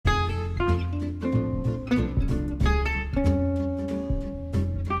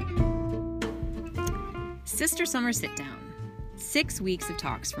Sister Summer Sit Down. 6 weeks of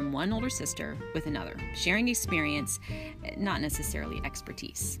talks from one older sister with another, sharing experience, not necessarily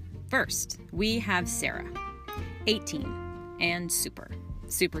expertise. First, we have Sarah, 18, and super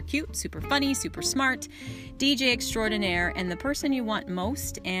cute, super funny, super smart, DJ extraordinaire, and the person you want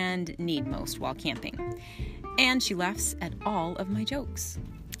most and need most while camping. And she laughs at all of my jokes.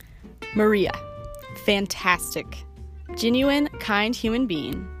 Maria, fantastic, genuine, kind human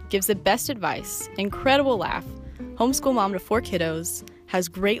being, gives the best advice, incredible laugh, homeschool mom to 4 kiddos, has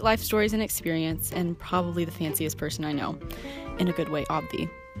great life stories and experience, and probably the fanciest person I know. In a good way, obvi.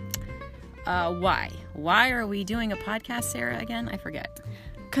 Why? Why are we doing a podcast, Sarah, again? I forget.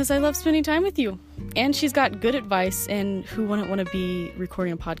 Because I love spending time with you. And she's got good advice, and who wouldn't want to be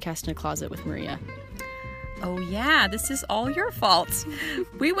recording a podcast in a closet with Maria? Oh yeah, this is all your fault.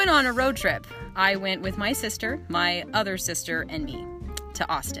 We went on a road trip. I went with my sister, my other sister, and me to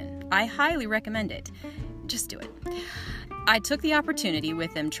Austin. I highly recommend it. Just do it. I took the opportunity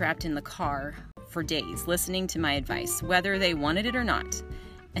with them trapped in the car for days, listening to my advice, whether they wanted it or not.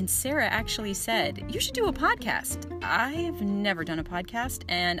 And Sarah actually said, you should do a podcast. I've never done a podcast,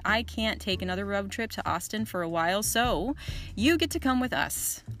 and I can't take another road trip to Austin for a while, so you get to come with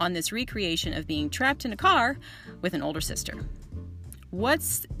us on this recreation of being trapped in a car with an older sister.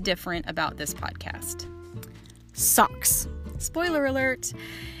 What's different about this podcast? Socks. Spoiler alert.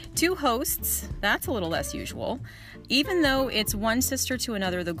 2 hosts, that's a little less usual. Even though it's one sister to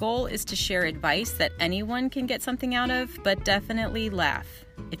another, the goal is to share advice that anyone can get something out of, but definitely laugh.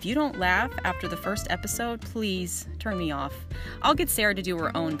 If you don't laugh after the first episode, please turn me off. I'll get Sarah to do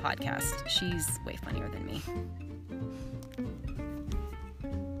her own podcast. She's way funnier than me.